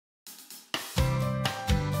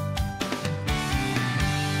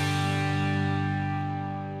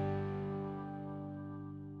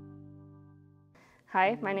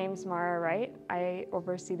Hi, my name is Mara Wright. I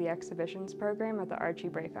oversee the exhibitions program at the Archie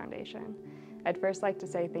Bray Foundation. I'd first like to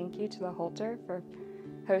say thank you to the Holter for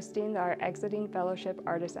hosting our Exiting Fellowship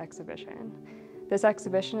Artist Exhibition. This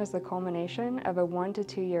exhibition is the culmination of a 1 to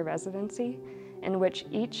 2 year residency in which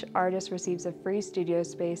each artist receives a free studio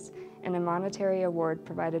space and a monetary award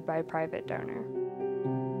provided by a private donor.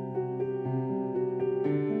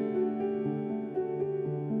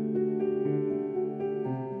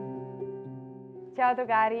 Ćao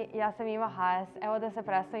drugari, ja sam Iva Haas. Evo da se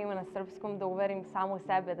predstavimo na srpskom, da uverim samu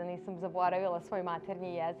sebe da nisam zaboravila svoj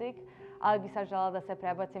maternji jezik, ali bi sad žela da se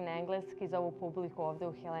prebacim na engleski za ovu publiku ovde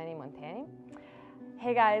u Heleni, Montani.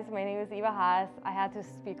 Hey guys, my name is Iva Haas. I had to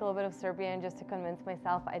speak a little bit of Serbian just to convince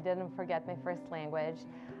myself I didn't forget my first language.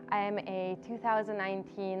 I am a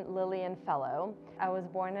 2019 Lillian Fellow. I was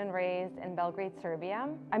born and raised in Belgrade, Serbia.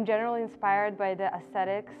 I'm generally inspired by the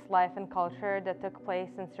aesthetics, life and culture that took place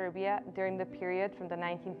in Serbia during the period from the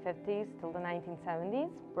 1950s till the 1970s.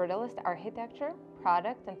 Brutalist architecture,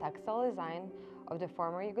 product and textile design of the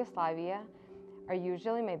former Yugoslavia are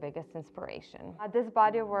usually my biggest inspiration. This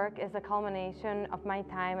body of work is a culmination of my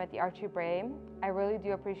time at the Archie Bray. I really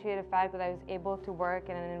do appreciate the fact that I was able to work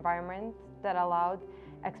in an environment that allowed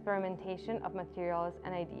experimentation of materials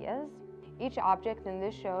and ideas. Each object in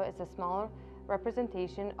this show is a small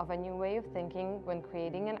representation of a new way of thinking when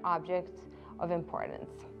creating an object of importance.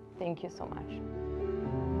 Thank you so much.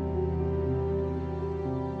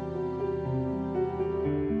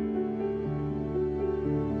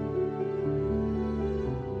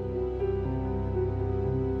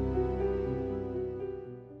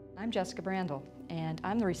 I'm Jessica Brandl, and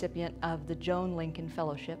I'm the recipient of the Joan Lincoln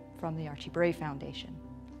Fellowship from the Archie Bray Foundation.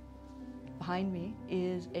 Behind me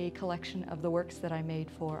is a collection of the works that I made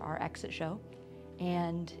for our exit show,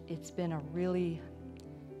 and it's been a really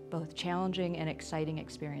both challenging and exciting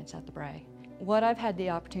experience at the Bray. What I've had the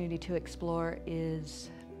opportunity to explore is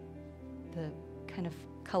the kind of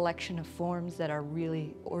collection of forms that are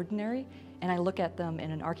really ordinary, and I look at them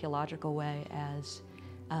in an archaeological way as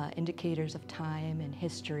indicators of time and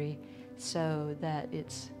history, so that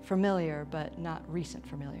it's familiar but not recent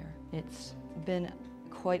familiar. It's been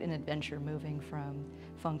quite an adventure moving from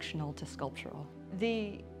functional to sculptural.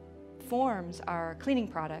 The forms are cleaning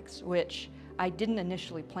products, which I didn't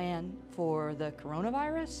initially plan for the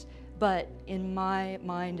coronavirus, but in my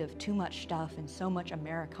mind of too much stuff and so much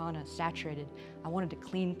Americana saturated, I wanted to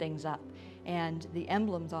clean things up. And the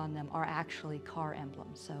emblems on them are actually car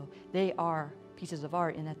emblems, so they are pieces of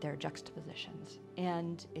art in that they're juxtapositions.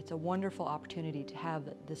 And it's a wonderful opportunity to have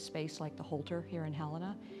this space like the Holter here in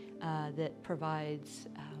Helena that provides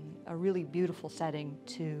a really beautiful setting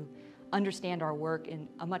to understand our work in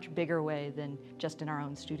a much bigger way than just in our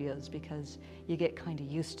own studios, because you get kind of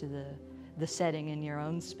used to the setting in your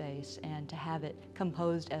own space, and to have it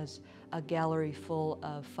composed as a gallery full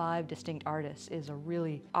of 5 distinct artists is a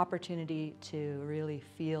really opportunity to really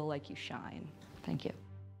feel like you shine. Thank you.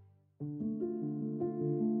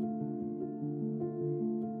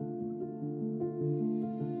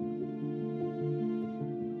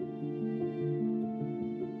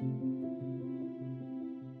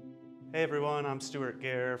 Hey everyone, I'm Stuart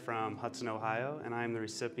Gair from Hudson, Ohio, and I'm the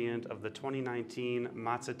recipient of the 2019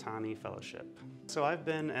 Matsutani Fellowship. So I've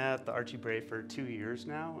been at the Archie Bray for 2 years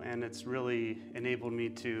now, and it's really enabled me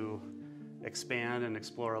to expand and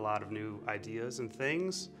explore a lot of new ideas and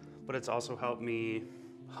things, but it's also helped me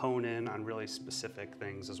hone in on really specific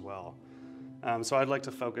things as well. So I'd like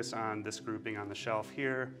to focus on this grouping on the shelf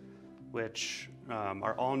here, which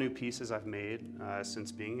are all new pieces I've made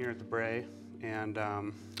since being here at the Bray. And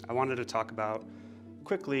I wanted to talk about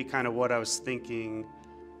quickly kind of what I was thinking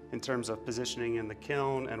in terms of positioning in the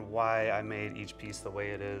kiln and why I made each piece the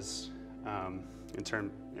way it is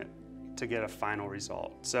to get a final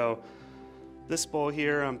result. So this bowl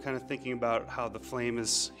here, I'm kind of thinking about how the flame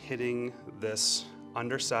is hitting this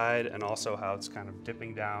underside and also how it's kind of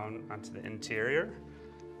dipping down onto the interior.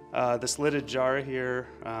 This lidded jar here,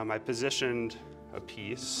 I positioned a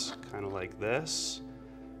piece kind of like this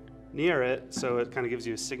near it, so it kind of gives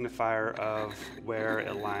you a signifier of where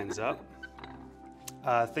it lines up.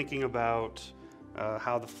 Thinking about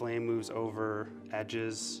how the flame moves over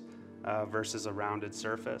edges versus a rounded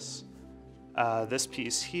surface. This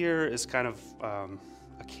piece here is kind of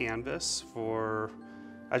a canvas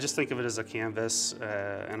I just think of it as a canvas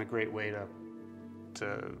and a great way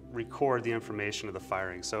to record the information of the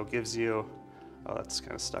firing. So it gives you, oh, that's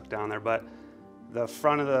kind of stuck down there, but the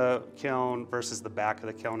front of the kiln versus the back of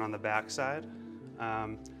the kiln on the back side.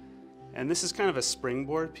 And this is kind of a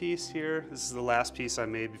springboard piece here. This is the last piece I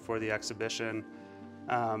made before the exhibition.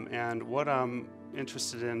 And what I'm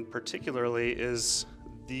interested in particularly is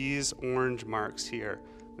these orange marks here,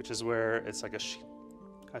 which is where it's like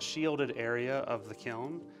a shielded area of the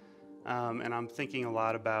kiln. And I'm thinking a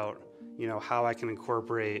lot about, how I can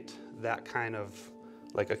incorporate that kind of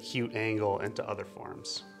like acute angle into other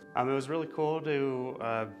forms. It was really cool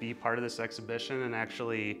to be part of this exhibition and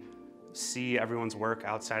actually see everyone's work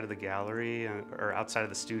outside of the gallery or outside of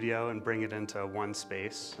the studio and bring it into one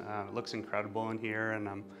space. It looks incredible in here, and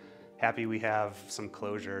I'm happy we have some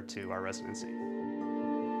closure to our residency.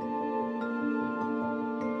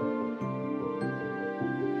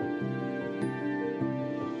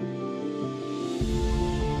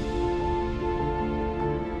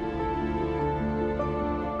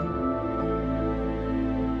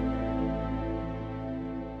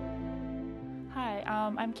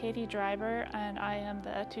 I'm Drijber, and I am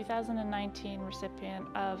the 2019 recipient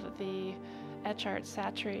of the Etch Art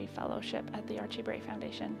Satchery Fellowship at the Archie Bray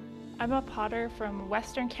Foundation. I'm a potter from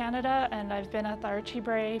Western Canada, and I've been at the Archie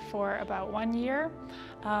Bray for about 1 year.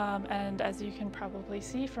 And as you can probably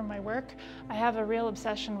see from my work, I have a real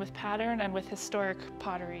obsession with pattern and with historic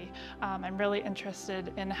pottery. I'm really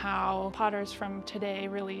interested in how potters from today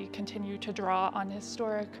really continue to draw on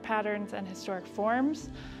historic patterns and historic forms.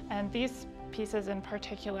 And these pieces in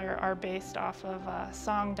particular are based off of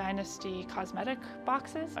Song Dynasty cosmetic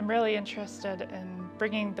boxes. I'm really interested in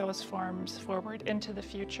bringing those forms forward into the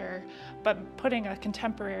future, but putting a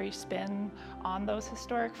contemporary spin on those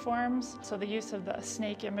historic forms. So the use of the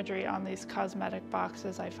snake imagery on these cosmetic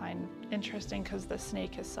boxes I find interesting because the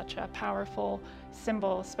snake is such a powerful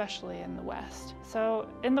symbol, especially in the West. So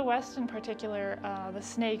in the West in particular, the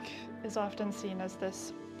snake is often seen as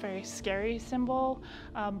this very scary symbol,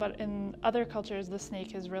 but in other cultures the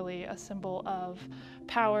snake is really a symbol of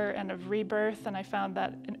power and of rebirth, and I found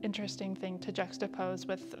that an interesting thing to juxtapose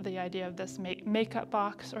with the idea of this makeup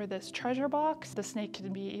box or this treasure box. The snake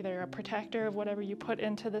can be either a protector of whatever you put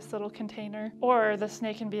into this little container, or the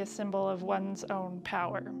snake can be a symbol of one's own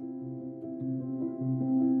power.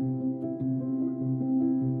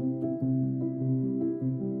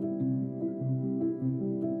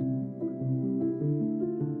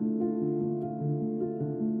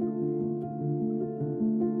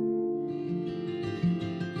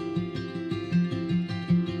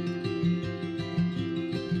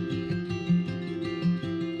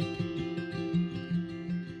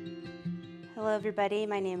 Hello everybody,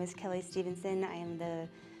 my name is Kelly Stephenson. I am the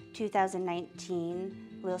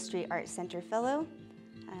 2019 Will Street Art Center Fellow.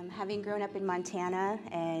 Having grown up in Montana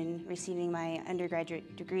and receiving my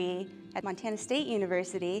undergraduate degree at Montana State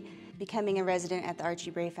University, becoming a resident at the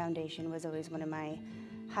Archie Bray Foundation was always one of my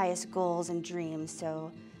highest goals and dreams.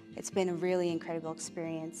 So it's been a really incredible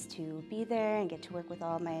experience to be there and get to work with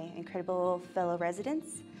all my incredible fellow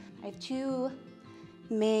residents. I have two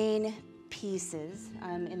main pieces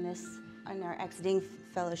on our Exiting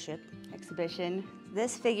Fellowship exhibition.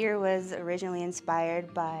 This figure was originally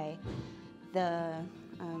inspired by the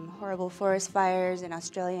horrible forest fires in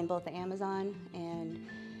Australia and both the Amazon, and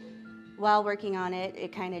while working on it,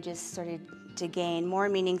 it kind of just started to gain more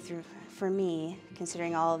meaning for me,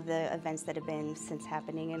 considering all of the events that have been since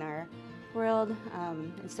happening in our world.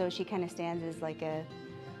 And so she kind of stands as like a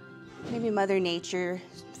maybe Mother Nature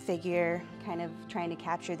figure, kind of trying to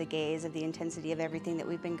capture the gaze of the intensity of everything that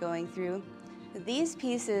we've been going through. These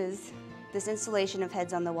pieces, this installation of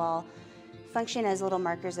heads on the wall, function as little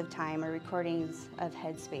markers of time or recordings of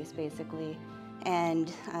headspace, basically.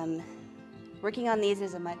 And working on these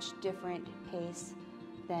is a much different pace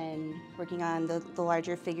than working on the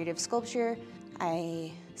larger figurative sculpture.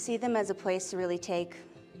 I see them as a place to really take,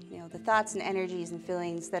 the thoughts and energies and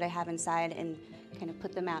feelings that I have inside and kind of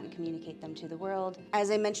put them out and communicate them to the world.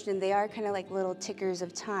 As I mentioned, they are kind of like little tickers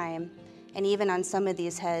of time, and even on some of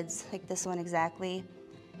these heads, like this one exactly,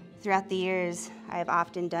 throughout the years, I've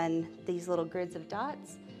often done these little grids of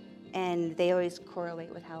dots, and they always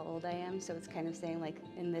correlate with how old I am, so it's kind of saying like,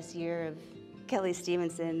 in this year of Kelly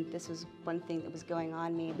Stephenson, this was one thing that was going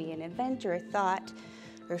on, maybe an event or a thought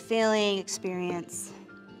or feeling, experience,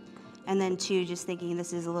 and then two, just thinking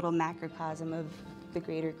this is a little macrocosm of the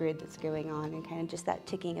greater grid that's going on, and kind of just that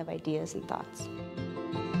ticking of ideas and thoughts.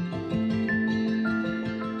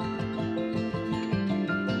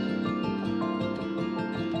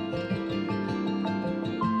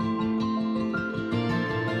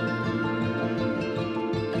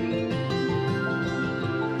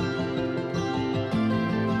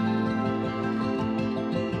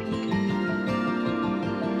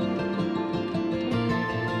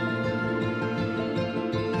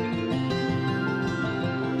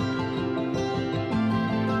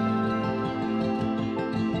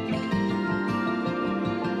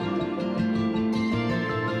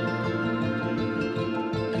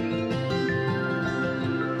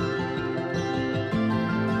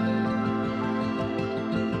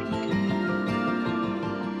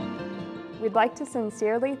 We'd like to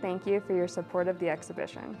sincerely thank you for your support of the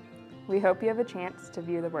exhibition. We hope you have a chance to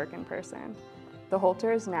view the work in person. The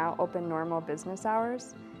Holter is now open normal business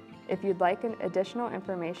hours. If you'd like additional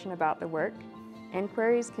information about the work,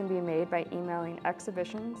 inquiries can be made by emailing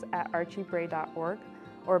exhibitions@archiebray.org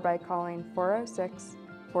or by calling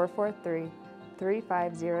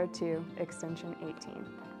 406-443-3502 extension 18.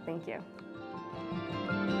 Thank you.